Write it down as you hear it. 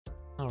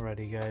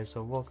Alrighty guys,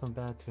 so welcome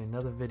back to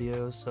another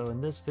video. So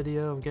in this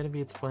video, I'm going to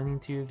be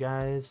explaining to you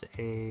guys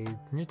a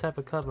new type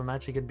of cup I'm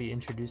actually going to be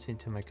introducing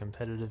to my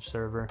competitive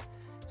server.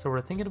 So we're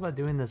thinking about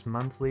doing this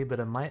monthly, but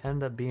it might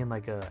end up being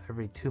like a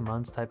every 2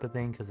 months type of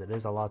thing because it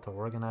is a lot to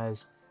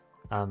organize.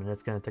 And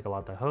it's going to take a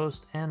lot to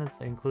host, and it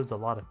includes a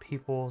lot of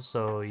people,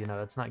 so you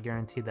know it's not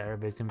guaranteed that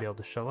everybody's going to be able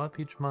to show up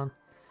each month.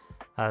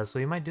 So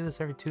you might do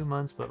this every 2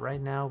 months, but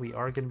right now we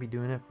are going to be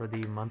doing it for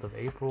the month of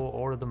April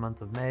or the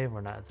month of May.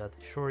 We're not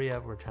exactly sure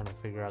yet. We're trying to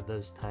figure out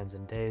those times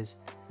and days.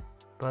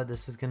 But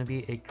this is going to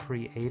be a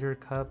creator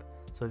cup.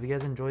 So if you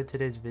guys enjoyed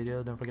today's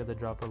video, don't forget to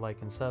drop a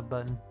like and sub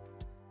button.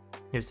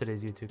 Here's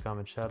today's YouTube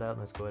comment shout out.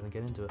 Let's go ahead and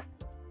get into it.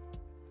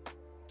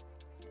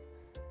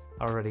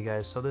 Alrighty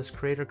guys, so this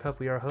creator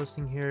cup we are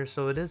hosting here,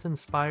 so it is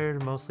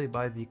inspired mostly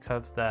by the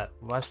cups that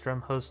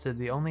Westrum hosted.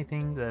 The only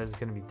thing that is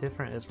going to be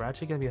different is we're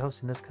actually going to be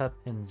hosting this cup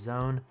in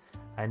Zone.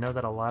 I know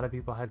that a lot of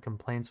people had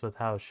complaints with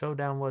how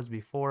Showdown was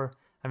before.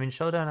 I mean,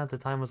 Showdown at the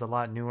time was a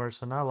lot newer,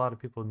 so not a lot of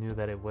people knew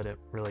that it wouldn't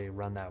really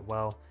run that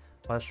well.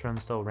 Westrum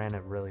still ran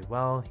it really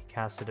well. He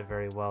casted it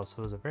very well, so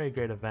it was a very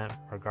great event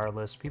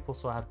regardless. People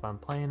still had fun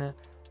playing it.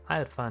 I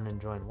had fun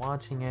enjoying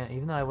watching it,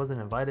 even though I wasn't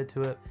invited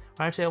to it.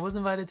 Or actually, I was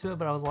invited to it,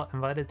 but I was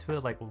invited to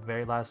it like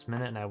very last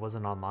minute, and I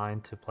wasn't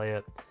online to play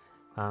it.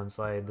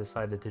 So I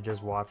decided to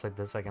just watch like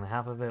the second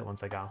half of it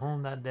once I got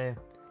home that day.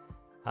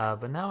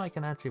 But now I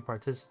can actually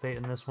participate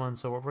in this one.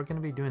 So what we're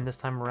going to be doing this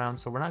time around,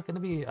 so we're not going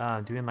to be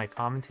doing like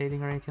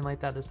commentating or anything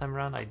like that this time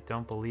around, I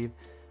don't believe.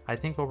 I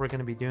think what we're going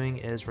to be doing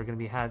is we're going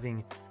to be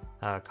having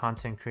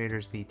content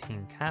creators be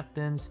team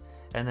captains,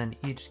 and then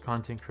each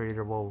content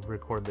creator will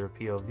record their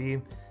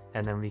POV,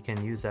 and then we can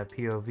use that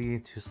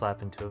POV to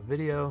slap into a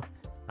video.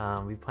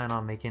 We plan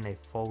on making a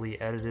fully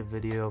edited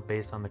video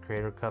based on the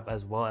Creator Cup,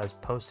 as well as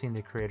posting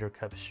the Creator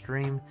Cup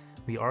stream.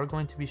 We are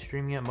going to be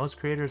streaming it. Most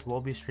creators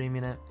will be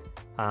streaming it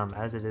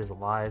as it is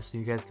live, so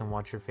you guys can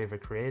watch your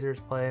favorite creators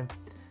play.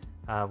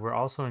 We're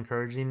also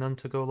encouraging them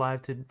to go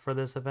live for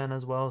this event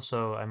as well.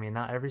 So I mean,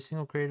 not every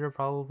single creator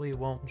probably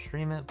won't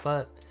stream it,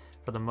 but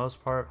for the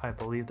most part I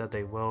believe that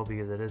they will,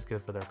 because it is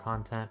good for their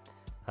content.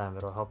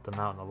 It'll help them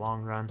out in the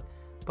long run.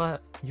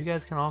 But you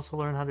guys can also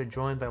learn how to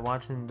join by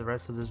watching the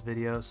rest of this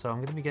video, so I'm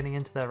going to be getting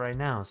into that right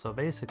now. So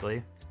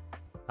basically,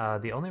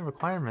 the only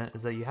requirement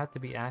is that you have to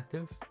be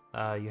active.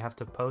 You have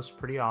to post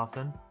pretty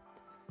often.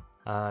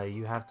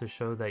 You have to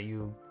show that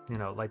you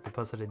know, like to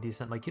post at a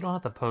decent, like you don't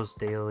have to post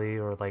daily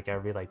or like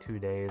every 2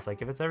 days.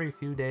 Like if it's every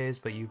few days,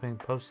 but you've been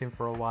posting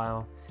for a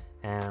while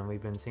and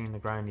we've been seeing the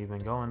grind you've been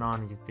going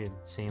on, you've been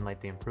seeing like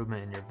the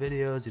improvement in your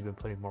videos, you've been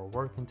putting more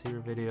work into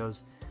your videos.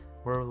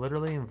 We're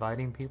literally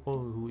inviting people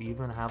who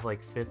even have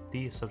like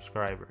 50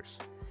 subscribers.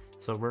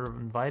 So we're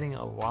inviting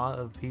a lot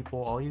of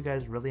people. All you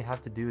guys really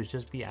have to do is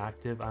just be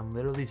active. I'm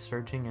literally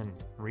searching and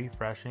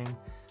refreshing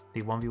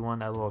the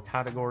 1v1.lol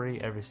category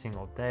every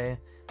single day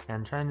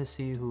and trying to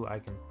see who I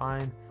can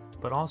find.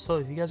 But also,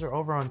 if you guys are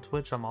over on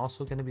Twitch, I'm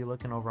also going to be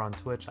looking over on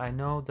Twitch. I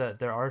know that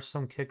there are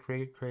some kit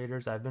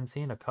creators. I've been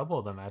seeing a couple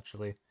of them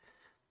actually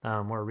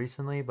more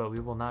recently, but we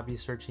will not be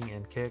searching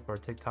in Kick or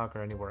TikTok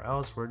or anywhere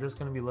else. We're just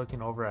going to be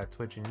looking over at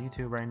Twitch and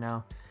YouTube right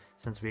now,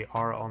 since we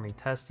are only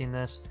testing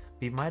this.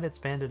 We might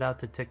expand it out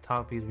to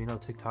TikTok, because we know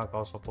TikTok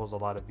also pulls a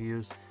lot of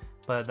views,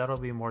 but that'll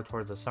be more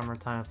towards the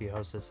summertime if we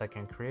host a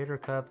second Creator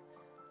Cup,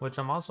 which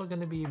I'm also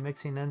going to be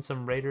mixing in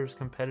some Raiders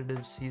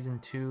competitive season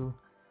 2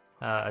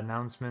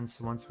 announcements.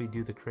 Once we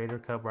do the Creator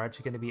Cup, we're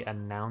actually going to be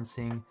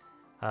announcing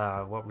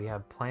what we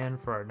have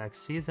planned for our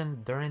next season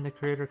during the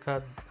Creator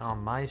Cup. On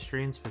my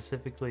stream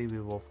specifically, we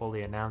will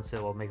fully announce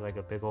it. We'll make like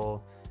a big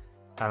old,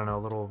 I don't know,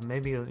 a little,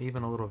 maybe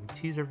even a little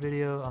teaser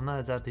video. I'm not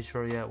exactly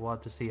sure yet. We'll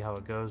have to see how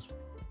it goes.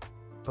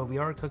 But we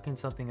are cooking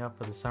something up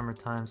for the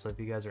summertime, so if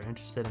you guys are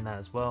interested in that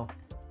as well,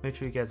 make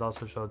sure you guys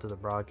also show up to the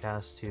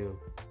broadcast to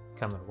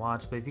come and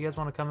watch. But if you guys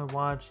want to come and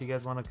watch, you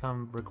guys want to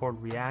come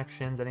record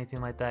reactions,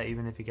 anything like that,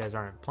 even if you guys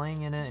aren't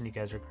playing in it and you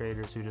guys are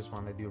creators who just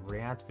want to do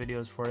react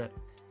videos for it,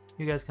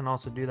 you guys can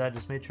also do that.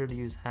 Just make sure to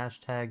use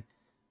hashtag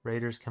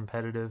Raiders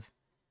Competitive,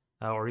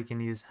 or you can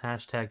use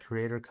hashtag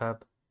Creator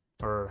Cup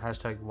or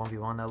hashtag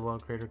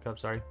 1v1.lol Creator Cup.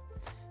 Sorry,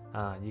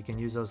 you can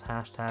use those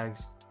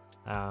hashtags,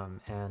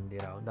 and you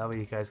know, that way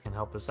you guys can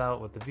help us out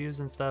with the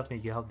views and stuff, and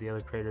you can help the other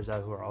creators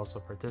out who are also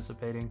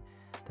participating.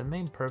 The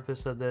main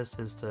purpose of this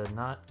is to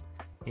not,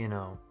 you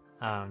know,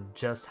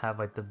 just have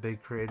like the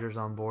big creators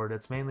on board.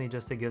 It's mainly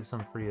just to give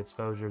some free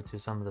exposure to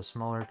some of the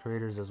smaller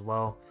creators as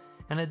well.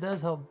 And it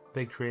does help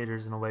big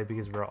creators in a way,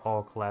 because we're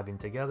all collabing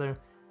together,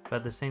 but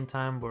at the same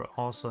time we're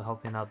also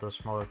helping out those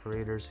smaller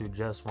creators who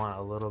just want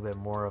a little bit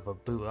more of a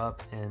boot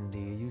up in the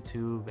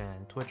YouTube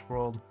and Twitch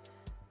world.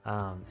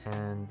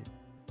 And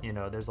you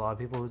know, there's a lot of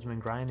people who's been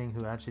grinding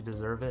who actually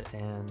deserve it,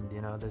 and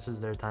you know, this is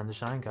their time to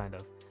shine kind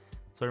of.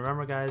 So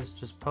remember guys,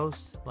 just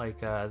post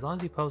like as long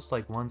as you post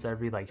like once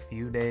every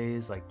few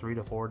days, like 3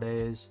 to 4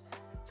 days,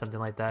 something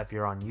like that. If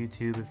you're on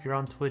YouTube, if you're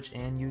on Twitch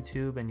and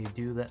YouTube and you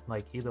do that,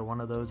 like either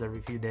one of those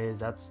every few days,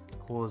 that's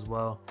cool as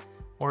well.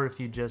 Or if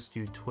you just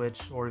do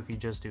Twitch, or if you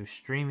just do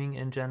streaming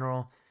in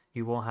general,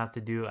 you will have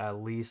to do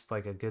at least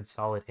like a good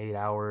solid 8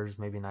 hours,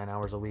 maybe 9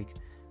 hours a week,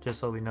 just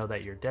so we know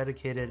that you're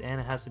dedicated, and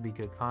it has to be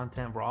good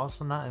content. We're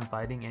also not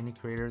inviting any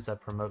creators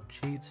that promote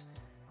cheats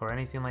or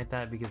anything like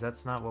that, because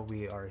that's not what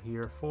we are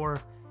here for.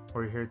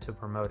 We're here to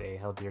promote a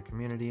healthier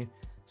community.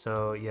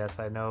 So yes,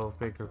 I know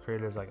bigger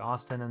creators like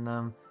Austin and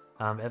them,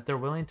 if they're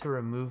willing to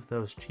remove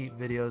those cheat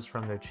videos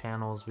from their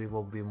channels, we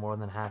will be more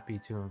than happy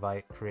to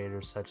invite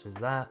creators such as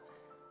that.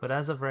 But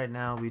as of right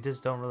now, we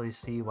just don't really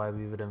see why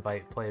we would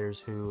invite players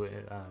who,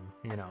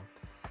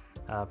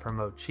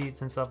 promote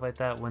cheats and stuff like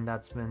that, when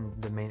that's been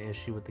the main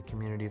issue with the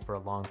community for a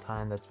long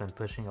time. That's been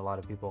pushing a lot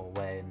of people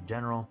away in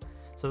general.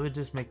 So it would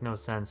just make no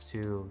sense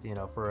to,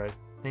 for a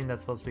thing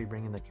that's supposed to be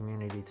bringing the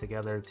community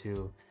together,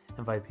 to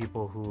invite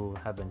people who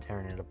have been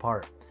tearing it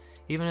apart.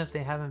 Even if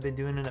they haven't been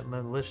doing it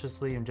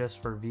maliciously and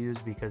just for views,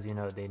 because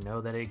they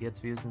know that it gets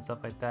views and stuff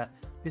like that,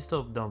 we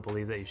still don't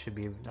believe that you should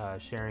be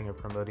sharing or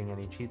promoting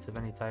any cheats of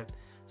any type.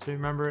 So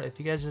remember, if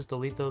you guys just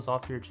delete those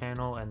off your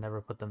channel and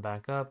never put them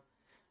back up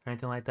or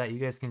anything like that, you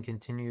guys can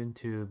continue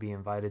to be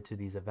invited to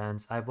these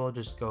events. I will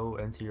just go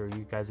into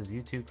you guys'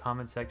 YouTube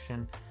comment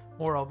section,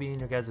 or I'll be in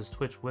your guys'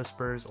 Twitch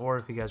whispers, or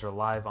if you guys are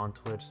live on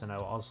Twitch, then I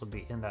will also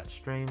be in that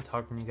stream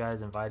talking to you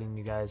guys, inviting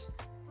you guys.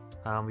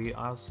 We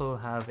also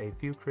have a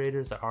few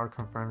creators that are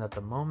confirmed at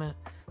the moment.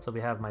 So we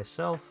have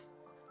myself,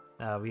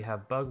 we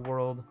have Bug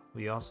World,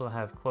 we also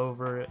have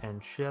Clover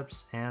and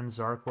Chips and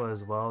Zarqwa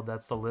as well.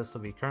 That's the list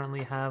that we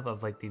currently have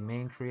of like the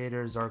main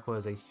creators. Zarqwa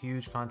is a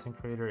huge content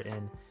creator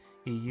in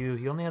EU.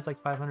 He only has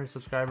like 500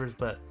 subscribers,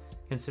 but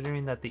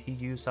considering that the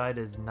EU side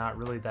is not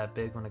really that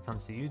big when it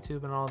comes to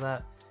YouTube and all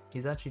that,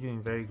 he's actually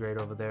doing very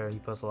great over there. He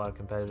posts a lot of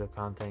competitive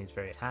content. He's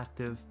very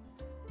active.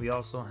 We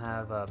also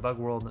have Bug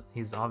World.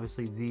 He's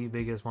obviously the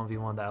biggest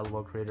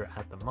 1v1.lol creator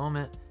at the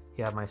moment.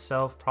 You have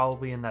myself,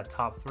 probably in that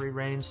top 3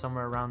 range,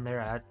 somewhere around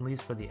there, at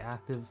least for the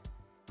active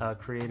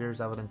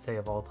creators. I wouldn't say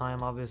of all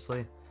time,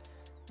 obviously.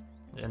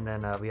 And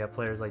then we have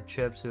players like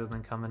Chips who have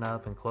been coming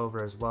up, and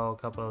Clover as well. A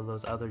couple of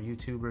those other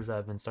YouTubers that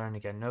have been starting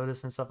to get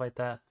noticed and stuff like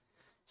that.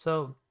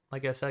 So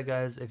like I said,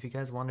 guys, if you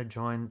guys want to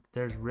join,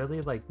 there's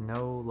really like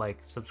no like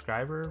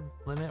subscriber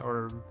limit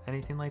or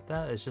anything like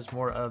that. It's just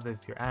more of, if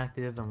you're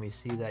active and we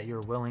see that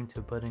you're willing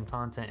to put in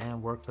content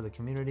and work for the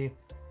community,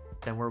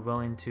 then we're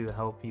willing to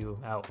help you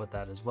out with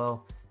that as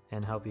well,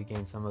 and help you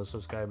gain some of those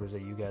subscribers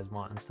that you guys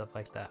want and stuff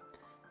like that.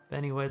 But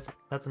anyways,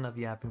 that's enough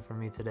yapping for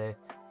me today.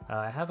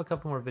 I have a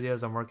couple more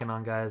videos I'm working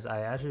on, guys.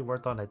 I actually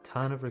worked on a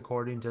ton of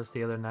recording just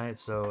the other night,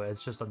 so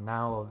it's just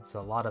now it's a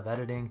lot of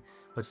editing,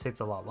 which takes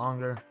a lot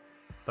longer.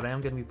 But I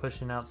am going to be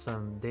pushing out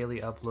some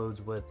daily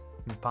uploads, with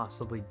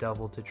possibly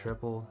double to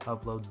triple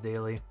uploads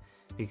daily,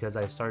 because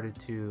I started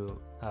to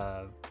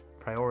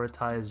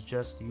prioritize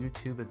just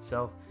YouTube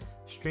itself.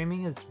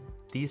 Streaming is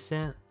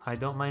decent. I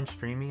don't mind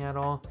streaming at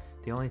all.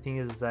 The only thing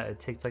is that it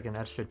takes like an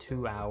extra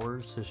 2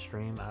 hours to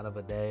stream out of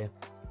a day.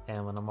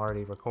 And when I'm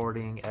already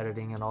recording,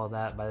 editing, and all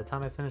that, by the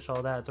time I finish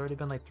all that, it's already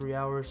been like 3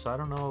 hours. So I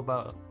don't know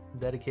about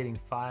dedicating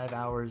 5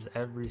 hours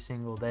every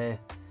single day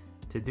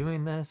to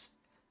doing this.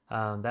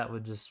 That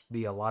would just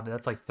be a lot.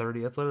 That's like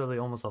 30. That's literally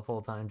almost a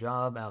full-time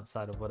job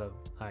outside of what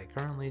I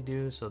currently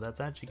do. So that's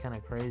actually kind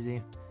of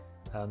crazy.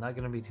 I'm not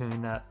going to be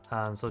doing that.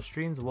 So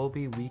streams will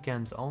be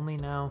weekends only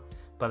now,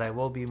 but I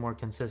will be more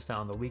consistent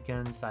on the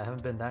weekends. I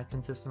haven't been that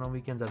consistent on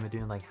weekends. I've been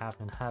doing like half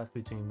and half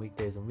between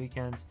weekdays and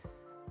weekends.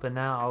 But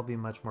now I'll be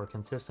much more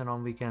consistent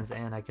on weekends,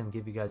 and I can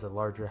give you guys a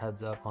larger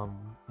heads up on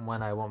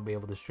when I won't be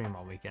able to stream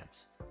on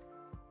weekends.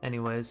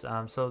 Anyways,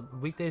 so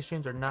weekday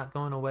streams are not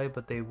going away,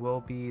 but they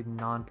will be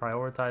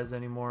non-prioritized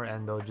anymore,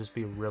 and they'll just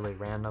be really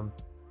random.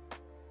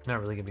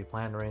 Not really gonna be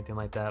planned or anything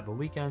like that. But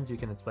weekends, you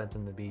can expect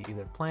them to be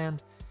either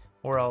planned,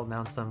 or I'll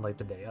announce them like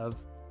the day of,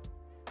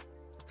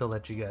 to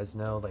let you guys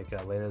know like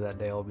later that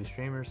day I'll be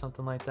streaming or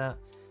something like that.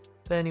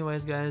 But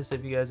anyways, guys,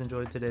 if you guys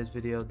enjoyed today's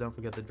video, don't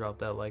forget to drop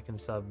that like and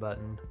sub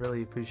button.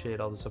 Really appreciate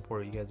all the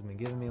support you guys have been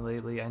giving me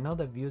lately. I know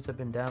that views have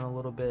been down a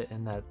little bit,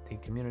 and that the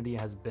community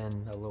has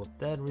been a little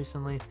dead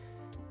recently,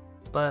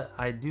 but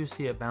I do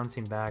see it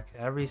bouncing back.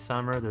 Every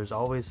summer there's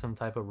always some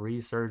type of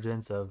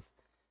resurgence of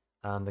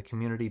the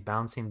community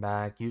bouncing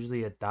back.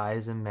 Usually it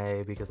dies in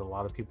May because a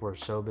lot of people are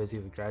so busy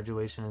with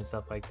graduation and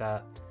stuff like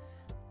that.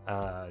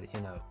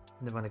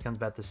 When it comes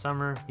back to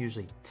summer,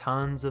 usually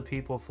tons of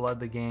people flood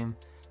the game.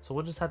 So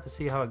we'll just have to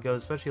see how it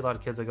goes, especially a lot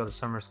of kids that go to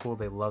summer school.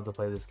 They love to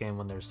play this game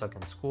when they're stuck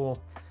in school.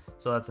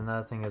 So that's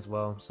another thing as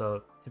well.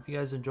 So if you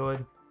guys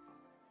enjoyed,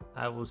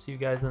 I will see you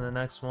guys in the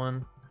next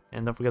one.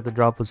 And don't forget to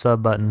drop the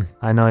sub button.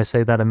 I know I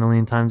say that a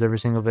million times every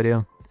single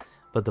video,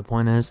 but the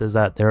point is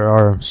that there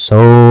are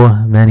so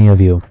many of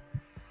you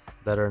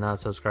that are not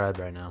subscribed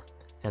right now.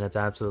 And it's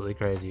absolutely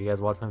crazy. You guys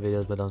watch my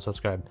videos but don't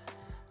subscribe.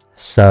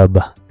 Sub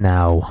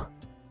now.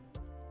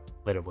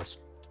 Later, boys.